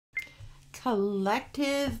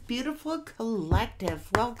Collective, beautiful collective,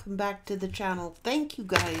 welcome back to the channel. Thank you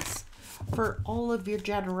guys for all of your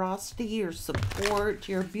generosity, your support,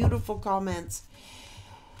 your beautiful comments.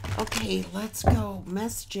 Okay, let's go.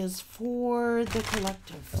 Messages for the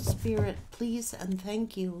collective. Spirit, please and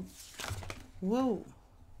thank you. Whoa.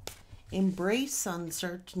 Embrace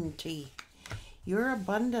uncertainty. You're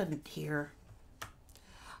abundant here.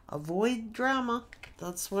 Avoid drama.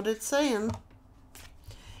 That's what it's saying.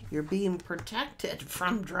 You're being protected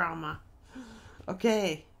from drama.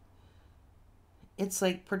 Okay. It's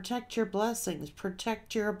like protect your blessings,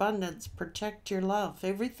 protect your abundance, protect your love.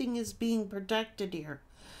 Everything is being protected here.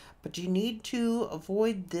 But you need to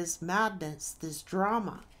avoid this madness, this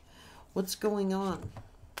drama. What's going on?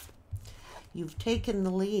 You've taken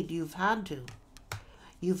the lead. You've had to.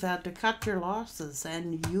 You've had to cut your losses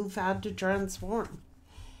and you've had to transform.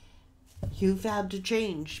 You've had to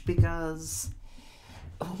change because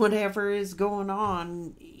whatever is going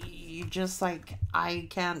on, you just like, I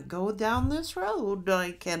can't go down this road.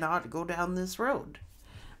 I cannot go down this road.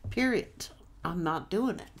 Period. I'm not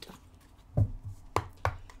doing it.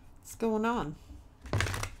 What's going on?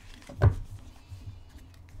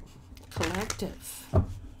 Collective.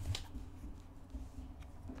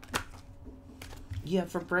 You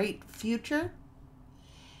have a bright future.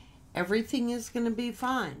 Everything is going to be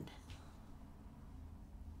fine.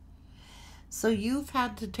 So you've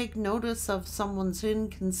had to take notice of someone's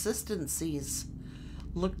inconsistencies.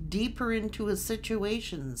 Look deeper into his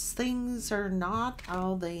situations. Things are not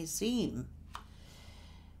how they seem.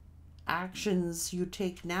 Actions you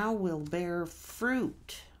take now will bear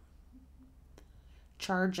fruit.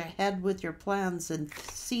 Charge ahead with your plans and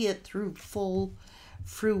see it through full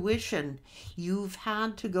fruition. You've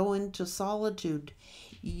had to go into solitude.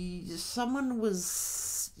 Someone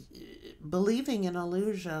was believing an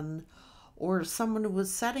illusion, or someone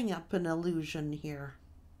was setting up an illusion here.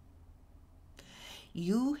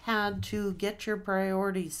 You had to get your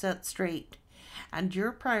priorities set straight. And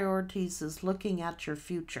your priorities is looking at your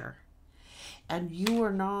future. And you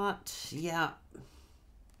are not,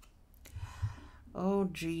 oh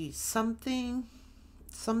geez, sometimes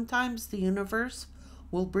the universe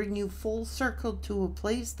will bring you full circle to a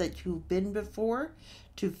place that you've been before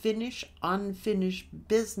to finish unfinished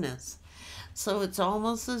business. So it's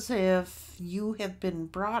almost as if you have been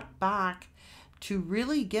brought back to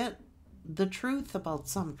really get the truth about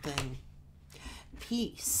something.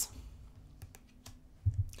 Peace.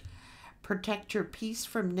 Protect your peace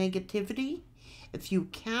from negativity. If you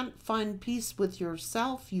can't find peace with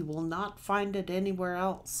yourself, you will not find it anywhere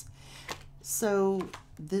else. So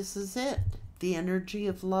this is it. The energy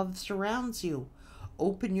of love surrounds you.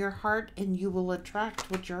 Open your heart and you will attract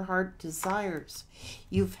what your heart desires.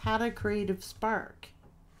 You've had a creative spark.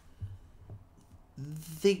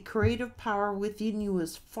 The creative power within you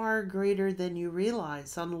is far greater than you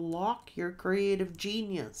realize. Unlock your creative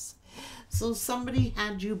genius. So somebody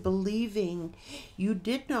had you believing you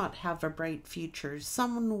did not have a bright future.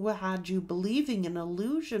 Someone had you believing an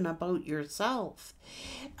illusion about yourself.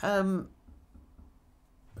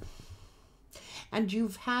 And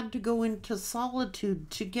you've had to go into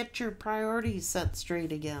solitude to get your priorities set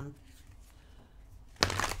straight again.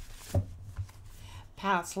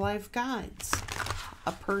 Past life guides.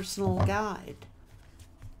 A personal guide.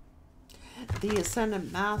 The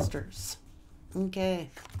Ascendant Masters. Okay.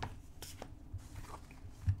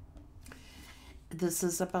 This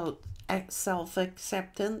is about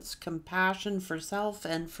self-acceptance, compassion for self,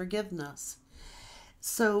 and forgiveness.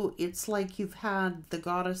 So it's like you've had the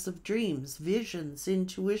goddess of dreams, visions,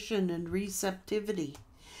 intuition, and receptivity.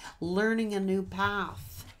 Learning a new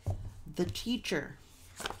path. The teacher.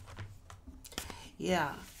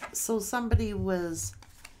 Yeah. So somebody was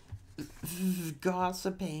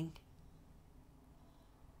gossiping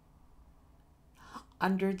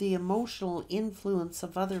under the emotional influence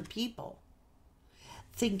of other people,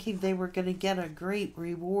 thinking they were going to get a great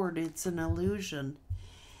reward. It's an illusion.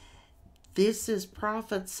 This is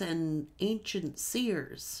prophets and ancient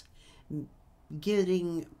seers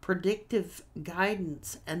getting predictive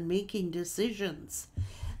guidance and making decisions.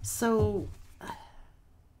 So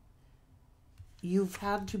you've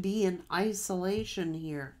had to be in isolation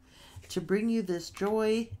here to bring you this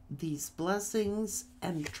joy, these blessings,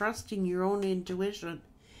 and trusting your own intuition.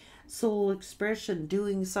 Soul expression,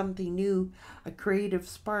 doing something new, a creative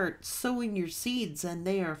spark, sowing your seeds, and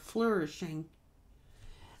they are flourishing.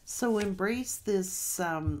 So embrace this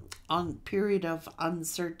period of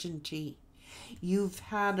uncertainty. You've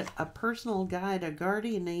had a personal guide, a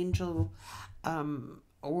guardian angel,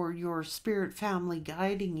 or your spirit family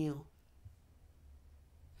guiding you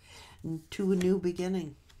to a new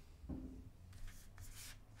beginning.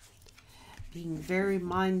 Being very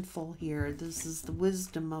mindful here. This is the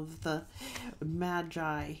wisdom of the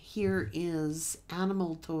Magi. Here is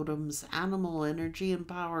animal totems, animal energy and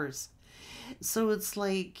powers. So it's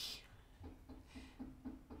like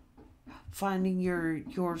finding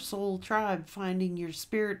your soul tribe, finding your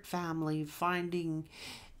spirit family, finding...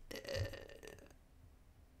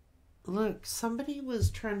 Look, somebody was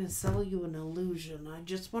trying to sell you an illusion. I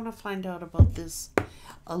just want to find out about this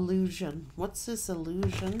illusion. What's this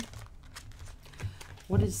illusion?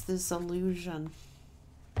 What is this illusion?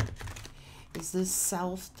 Is this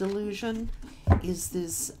self-delusion? Is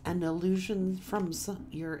this an illusion from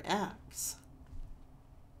your ex?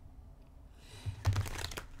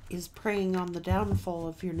 Is preying on the downfall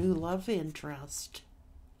of your new love interest?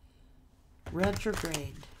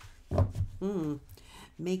 Retrograde.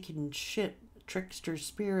 Making shit, trickster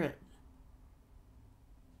spirit.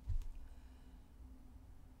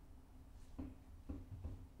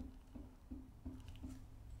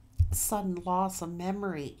 Sudden loss of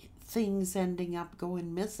memory, things ending up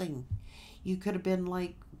going missing. You could have been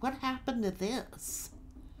like, what happened to this?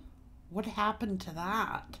 What happened to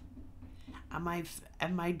that? Am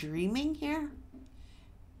I dreaming here?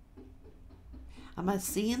 Am I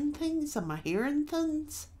seeing things? Am I hearing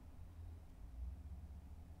things?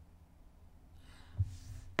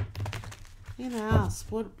 You know, ask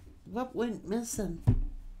what went missing?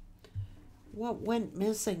 What went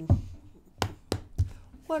missing?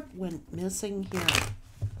 What went missing here?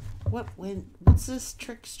 What's this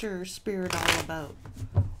trickster spirit all about?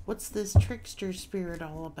 What's this trickster spirit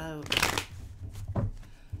all about?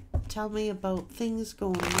 Tell me about things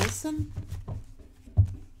going missing.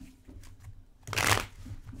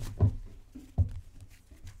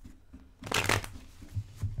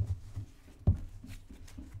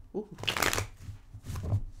 Ooh.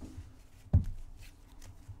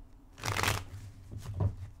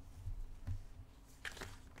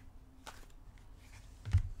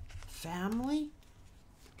 Family?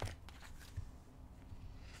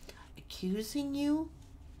 Accusing you?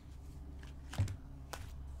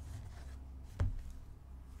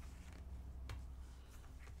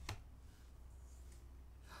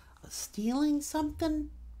 Of stealing something?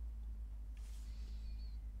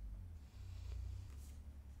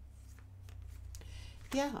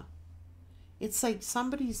 Yeah. It's like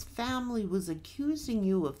somebody's family was accusing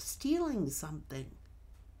you of stealing something.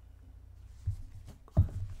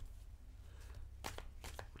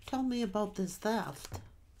 Tell me about this theft.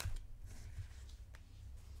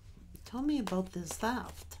 Tell me about this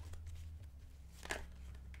theft.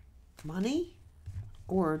 Money?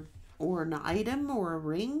 Or an item or a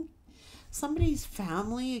ring? Somebody's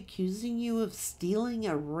family accusing you of stealing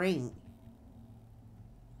a ring.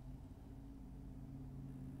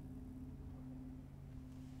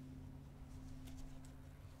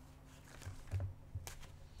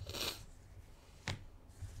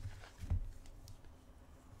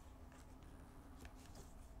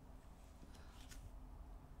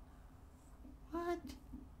 What?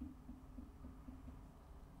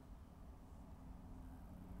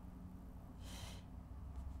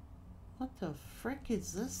 What the frick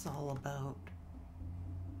is this all about?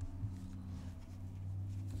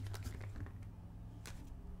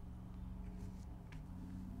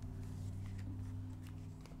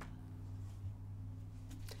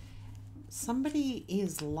 Somebody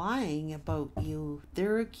is lying about you.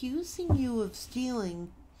 They're accusing you of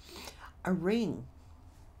stealing a ring.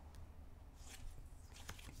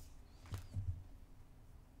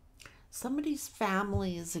 Somebody's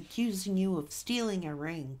family is accusing you of stealing a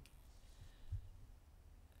ring.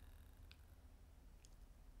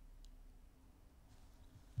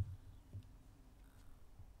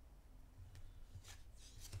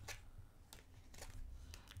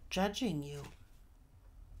 Judging you.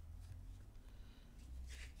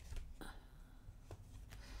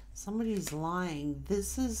 Somebody's lying.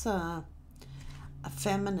 This is a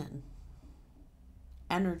feminine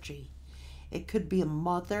energy. It could be a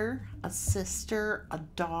mother, a sister, a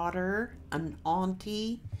daughter, an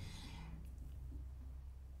auntie.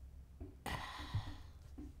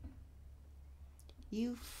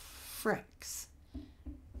 You fricks.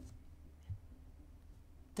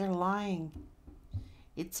 They're lying.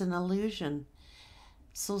 It's an illusion.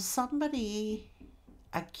 So somebody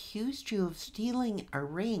accused you of stealing a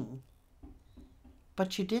ring,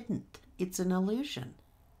 but you didn't. It's an illusion.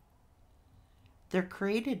 They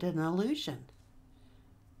created an illusion.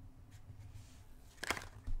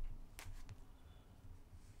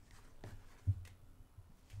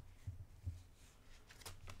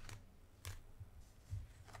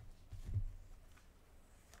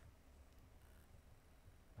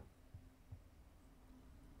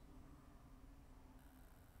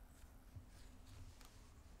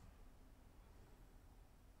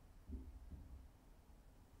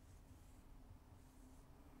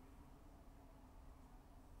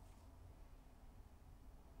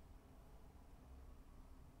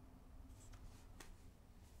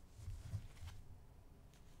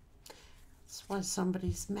 why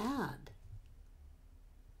somebody's mad.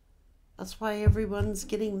 That's why everyone's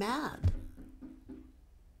getting mad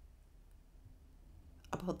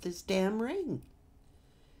about this damn ring.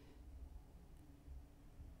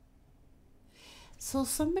 So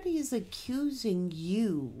somebody is accusing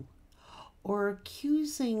you or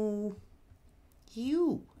accusing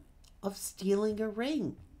you of stealing a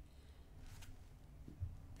ring.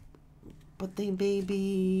 But they may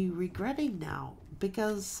be regretting now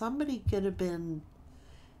because somebody could have been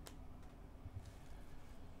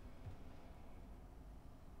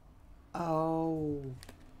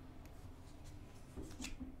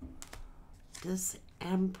this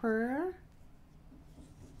emperor.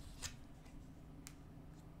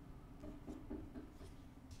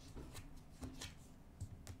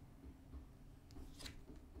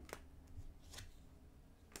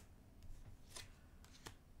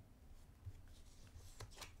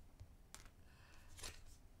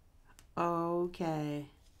 Okay.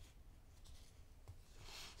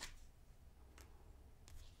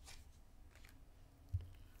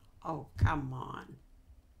 Oh, come on.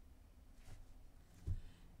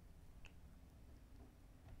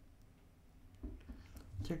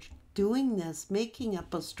 They're doing this, making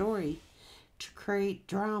up a story to create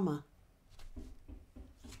drama.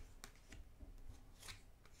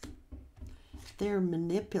 They're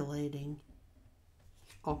manipulating.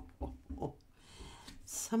 Oh.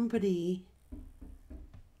 Somebody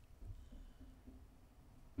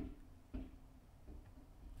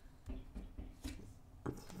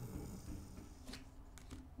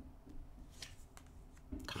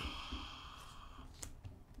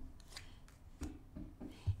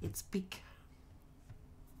it's because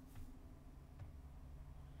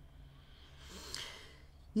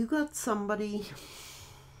you got somebody,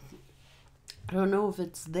 I don't know if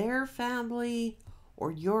it's their family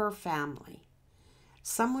or your family.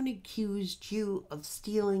 Someone accused you of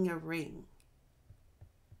stealing a ring.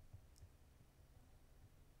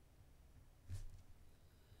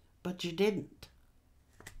 But you didn't.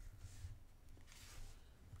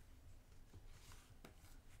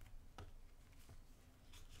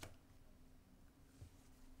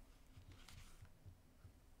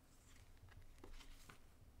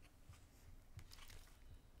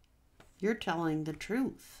 You're telling the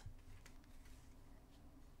truth.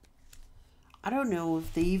 I don't know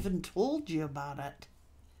if they even told you about it.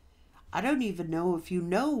 I don't even know if you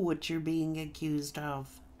know what you're being accused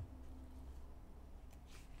of.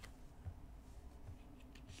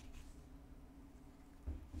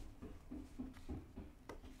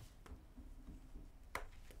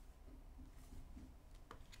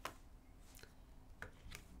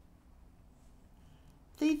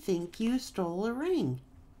 They think you stole a ring.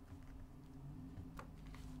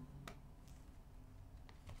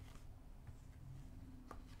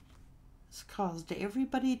 It's caused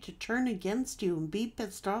everybody to turn against you and be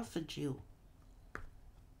pissed off at you.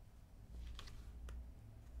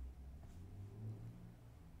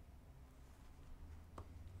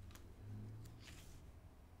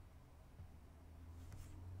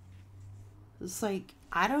 It's like,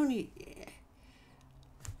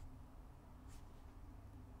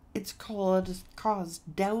 it's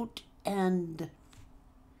caused doubt and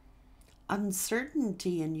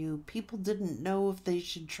uncertainty in you. People didn't know if they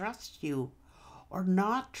should trust you or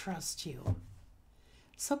not trust you.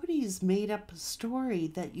 Somebody's made up a story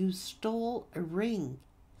that you stole a ring.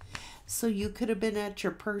 So you could have been at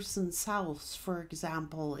your person's house, for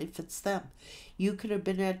example, if it's them. You could have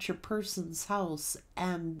been at your person's house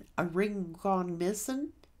and a ring gone missing.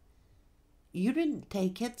 You didn't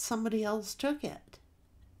take it, somebody else took it.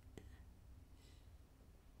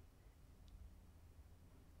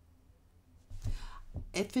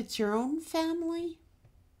 If it's your own family,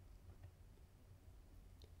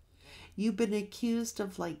 you've been accused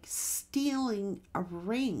of like stealing a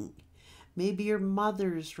ring. Maybe your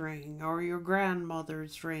mother's ring or your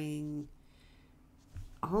grandmother's ring.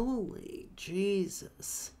 Holy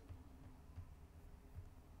Jesus.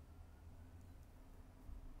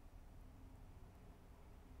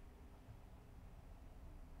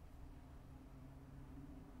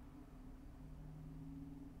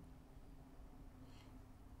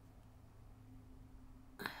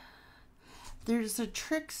 There's a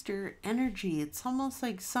trickster energy. It's almost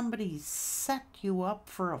like somebody set you up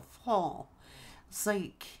for a fall. It's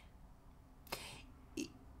like,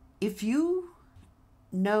 if you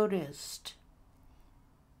noticed,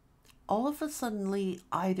 all of a sudden,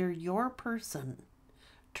 either your person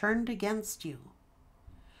turned against you,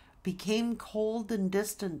 became cold and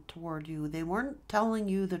distant toward you. They weren't telling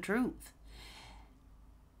you the truth.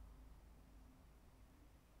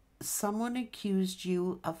 Someone accused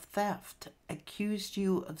you of theft, accused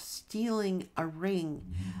you of stealing a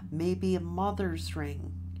ring, maybe a mother's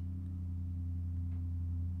ring.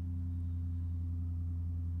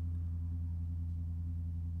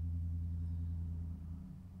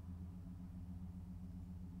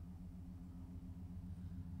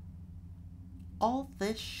 All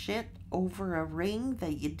this shit over a ring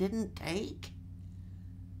that you didn't take?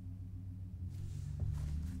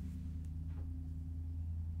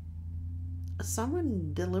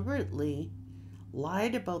 Someone deliberately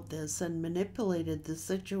lied about this and manipulated the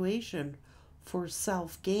situation for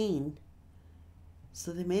self-gain.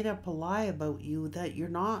 So they made up a lie about you that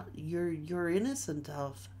you're innocent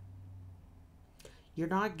of. You're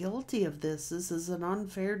not guilty of this. This is an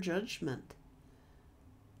unfair judgment.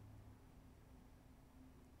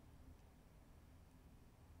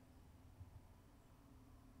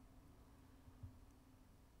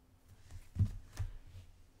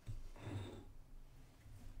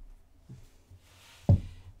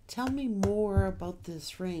 Tell me more about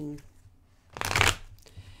this ring.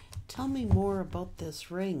 Tell me more about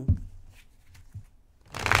this ring.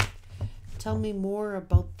 Tell me more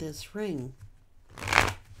about this ring.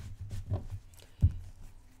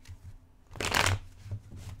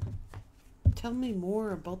 Tell me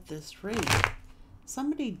more about this ring.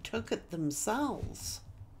 Somebody took it themselves.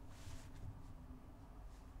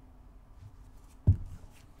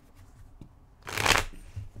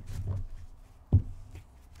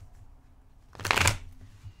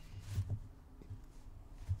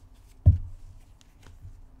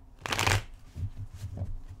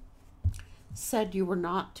 Said you were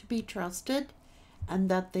not to be trusted and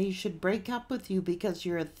that they should break up with you because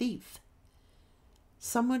you're a thief.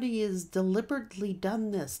 Somebody has deliberately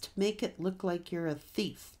done this to make it look like you're a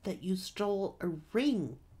thief, that you stole a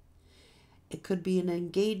ring. It could be an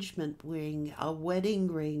engagement ring, a wedding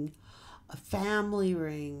ring, a family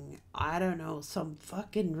ring, I don't know, some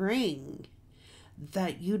fucking ring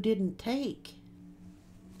that you didn't take.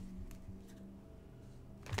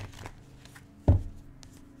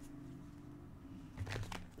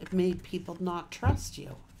 It made people not trust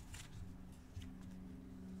you.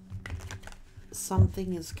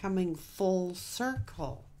 Something is coming full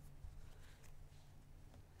circle.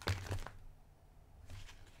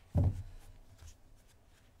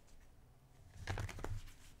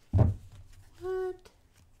 What?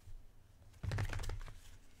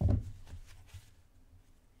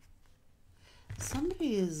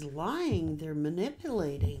 Somebody is lying. They're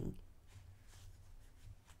manipulating.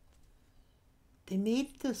 They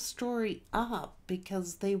made the story up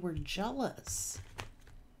because they were jealous.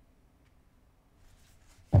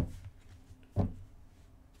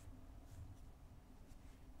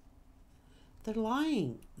 They're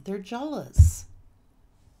lying. They're jealous.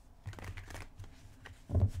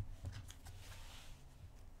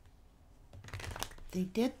 They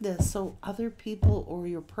did this so other people or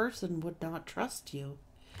your person would not trust you,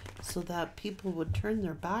 so that people would turn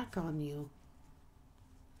their back on you.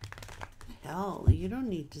 Hell, you don't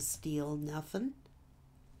need to steal nothing.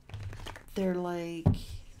 They're like,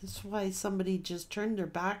 that's why somebody just turned their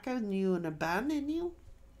back on you and abandoned you.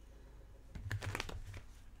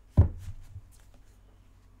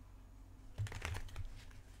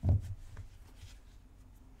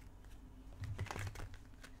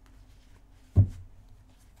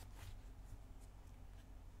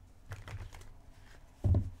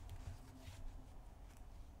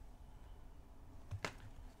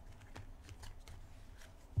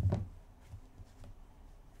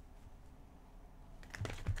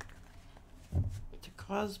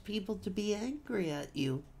 Cause people to be angry at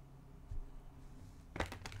you.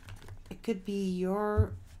 It could be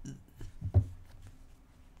your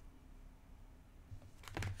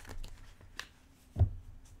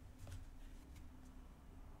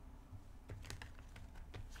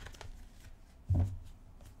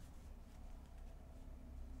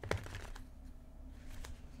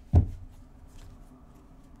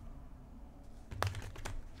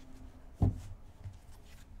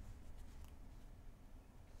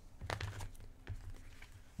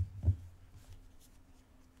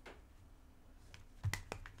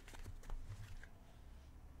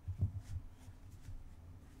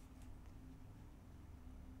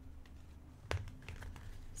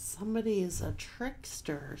somebody is a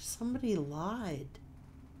trickster. Somebody lied.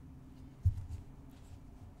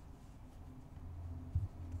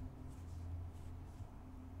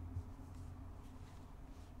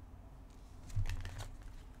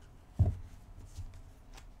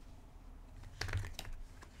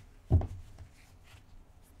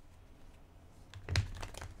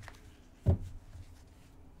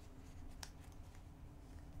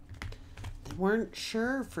 weren't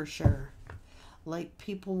sure for sure. Like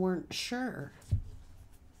people weren't sure.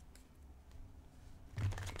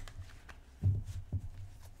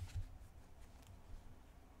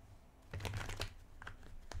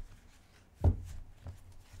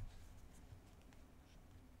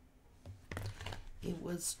 It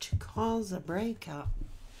was to cause a breakup.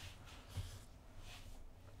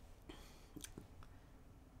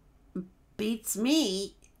 Beats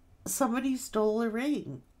me. Somebody stole a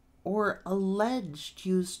ring, or alleged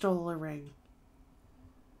you stole a ring.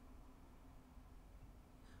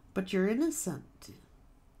 But you're innocent.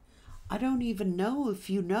 I don't even know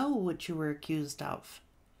if you know what you were accused of.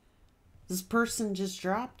 This person just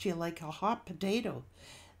dropped you like a hot potato.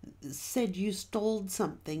 Said you stole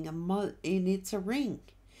something, and it's a ring.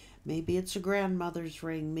 Maybe it's a grandmother's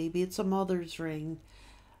ring. Maybe it's a mother's ring.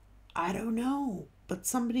 I don't know. But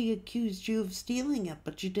somebody accused you of stealing it,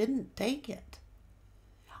 but you didn't take it.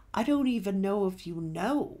 I don't even know if you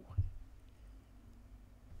know.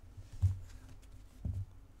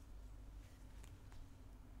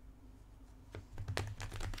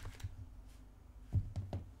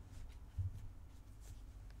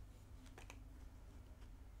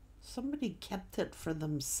 Somebody kept it for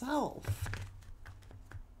themselves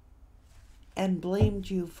and blamed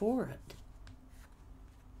you for it.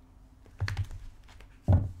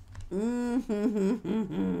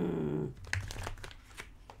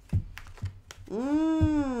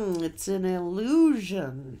 It's an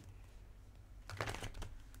illusion.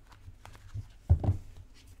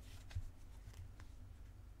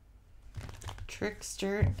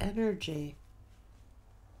 Trickster energy.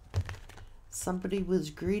 Somebody was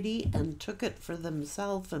greedy and took it for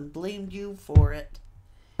themselves and blamed you for it.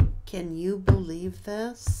 Can you believe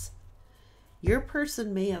this? Your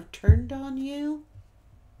person may have turned on you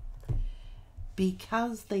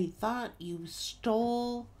because they thought you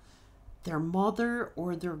stole their mother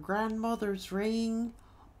or their grandmother's ring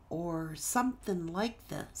or something like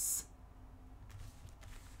this.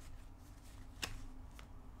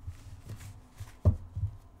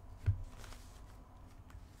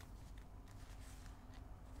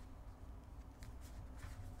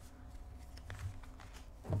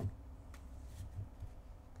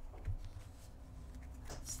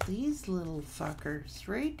 It's these little fuckers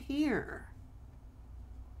right here.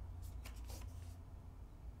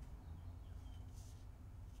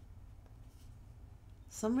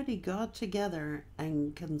 Somebody got together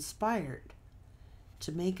and conspired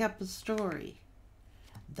to make up a story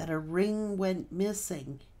that a ring went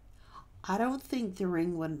missing. I don't think the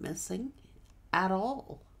ring went missing at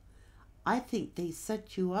all. I think they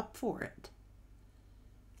set you up for it.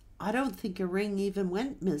 I don't think a ring even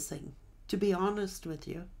went missing, to be honest with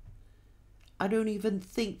you. I don't even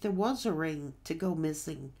think there was a ring to go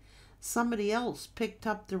missing. Somebody else picked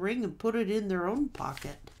up the ring and put it in their own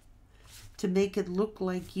pocket to make it look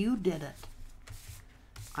like you did it.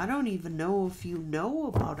 I don't even know if you know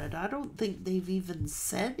about it. I don't think they've even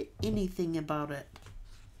said anything about it.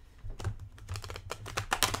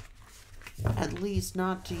 At least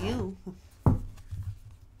not to you.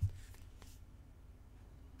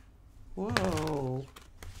 Whoa.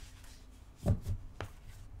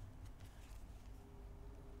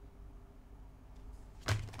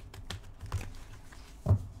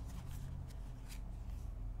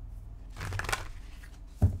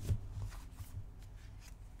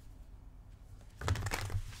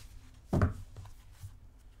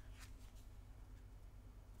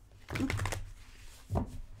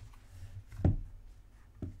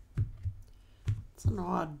 It's an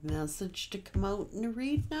odd message to come out in a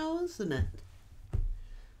read now, isn't it?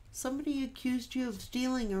 Somebody accused you of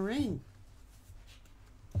stealing a ring,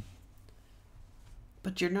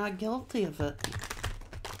 but you're not guilty of it.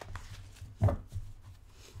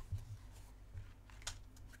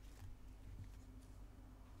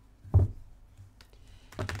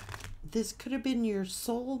 This could have been your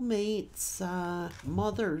soulmate's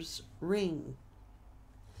mother's ring.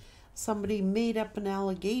 Somebody made up an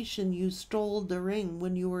allegation you stole the ring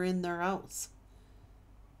when you were in their house.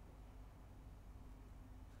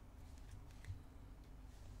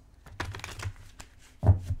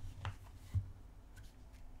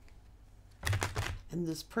 And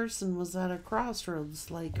this person was at a crossroads,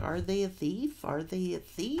 like, are they a thief? Are they a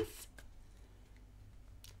thief?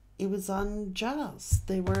 It was unjust.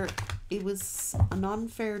 It was an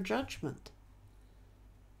unfair judgment.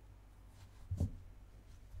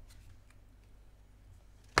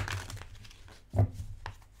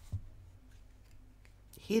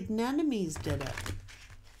 Hidden enemies did it.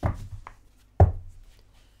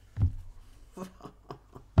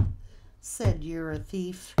 Said you're a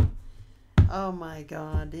thief. Oh my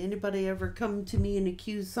God. Anybody ever come to me and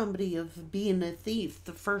accuse somebody of being a thief,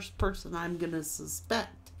 the first person I'm going to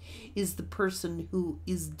suspect is the person who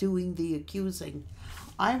is doing the accusing.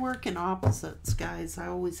 I work in opposites, guys. I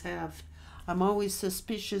always have. I'm always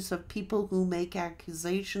suspicious of people who make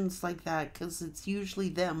accusations like that because it's usually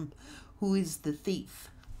them who is the thief.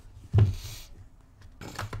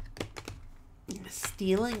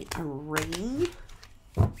 Stealing a ring?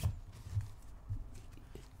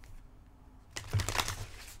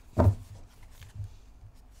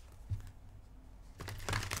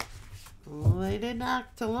 Well, they didn't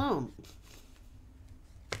act alone.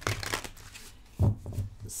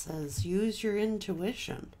 It says use your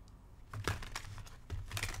intuition.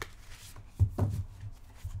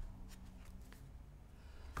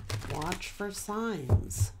 Watch for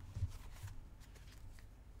signs.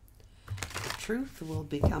 The truth will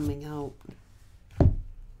be coming out.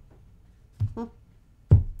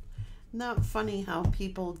 Not funny how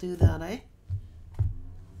people do that, eh?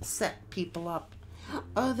 Set people up.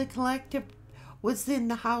 Oh, the collective was in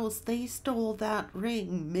the house. They stole that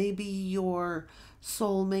ring. Maybe your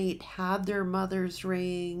soulmate had their mother's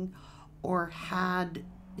ring or had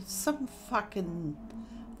some fucking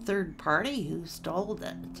third party who stole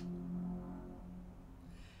it.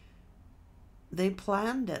 They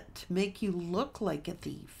planned it to make you look like a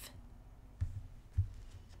thief.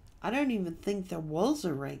 I don't even think there was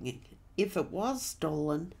a ring. If it was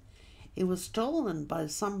stolen, it was stolen by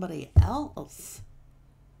somebody else.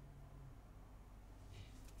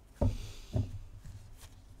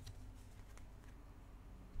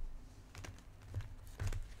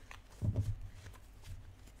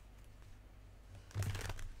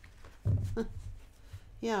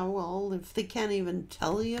 Yeah, well, if they can't even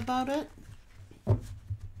tell you about it,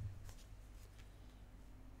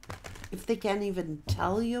 if they can't even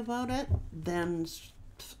tell you about it, then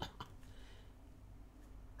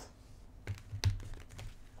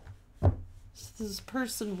this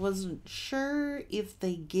person wasn't sure if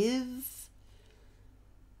they give.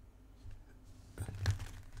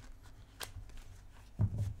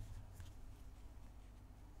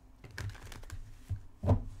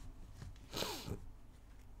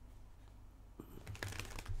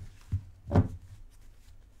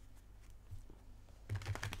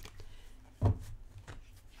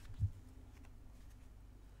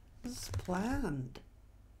 This is planned.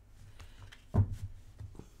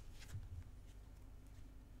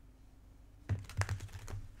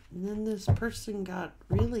 And then this person got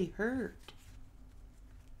really hurt.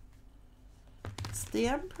 It's the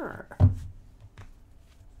Emperor.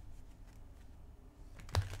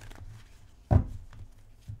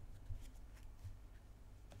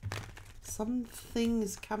 Something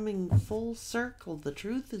is coming full circle. The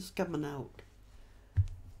truth is coming out.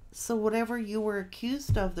 So whatever you were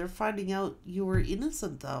accused of, they're finding out you were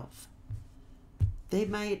innocent of. They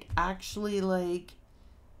might actually like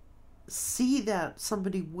see that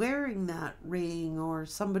somebody wearing that ring, or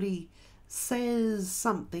somebody says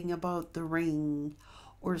something about the ring,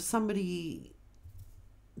 or somebody,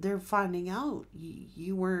 they're finding out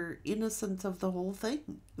you were innocent of the whole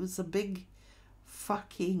thing. It was a big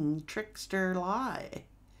fucking trickster lie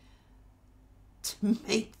to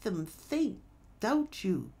make them think, doubt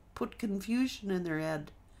you, put confusion in their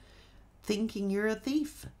head, thinking you're a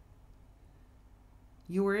thief.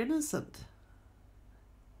 You were innocent.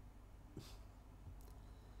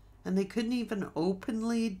 And they couldn't even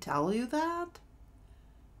openly tell you that?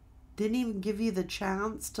 Didn't even give you the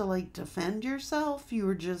chance to like defend yourself? You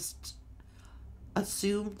were just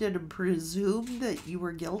assumed and presumed that you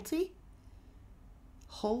were guilty?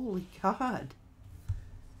 Holy God.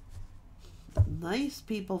 Nice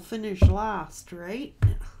people finish last, right?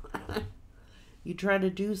 You try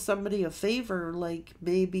to do somebody a favor, like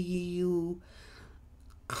maybe you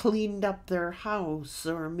cleaned up their house,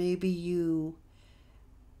 or maybe you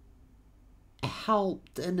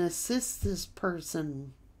helped and assist this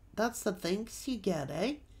person. That's the thanks you get,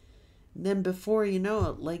 eh? And then before you know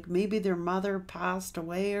it, like maybe their mother passed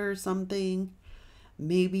away or something.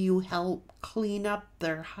 Maybe you helped clean up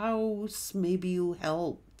their house. Maybe you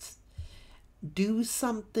helped do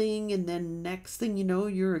something, and then next thing you know,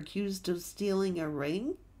 you're accused of stealing a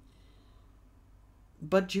ring.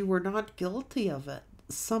 But you were not guilty of it.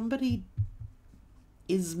 Somebody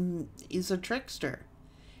is a trickster.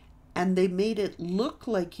 And they made it look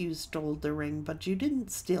like you stole the ring, but you didn't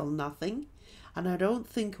steal nothing. And I don't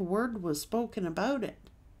think a word was spoken about it.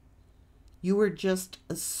 You were just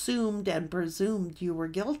assumed and presumed you were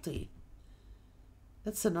guilty.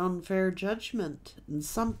 That's an unfair judgment. And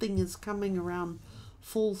something is coming around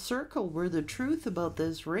full circle where the truth about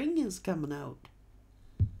this ring is coming out.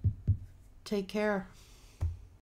 Take care.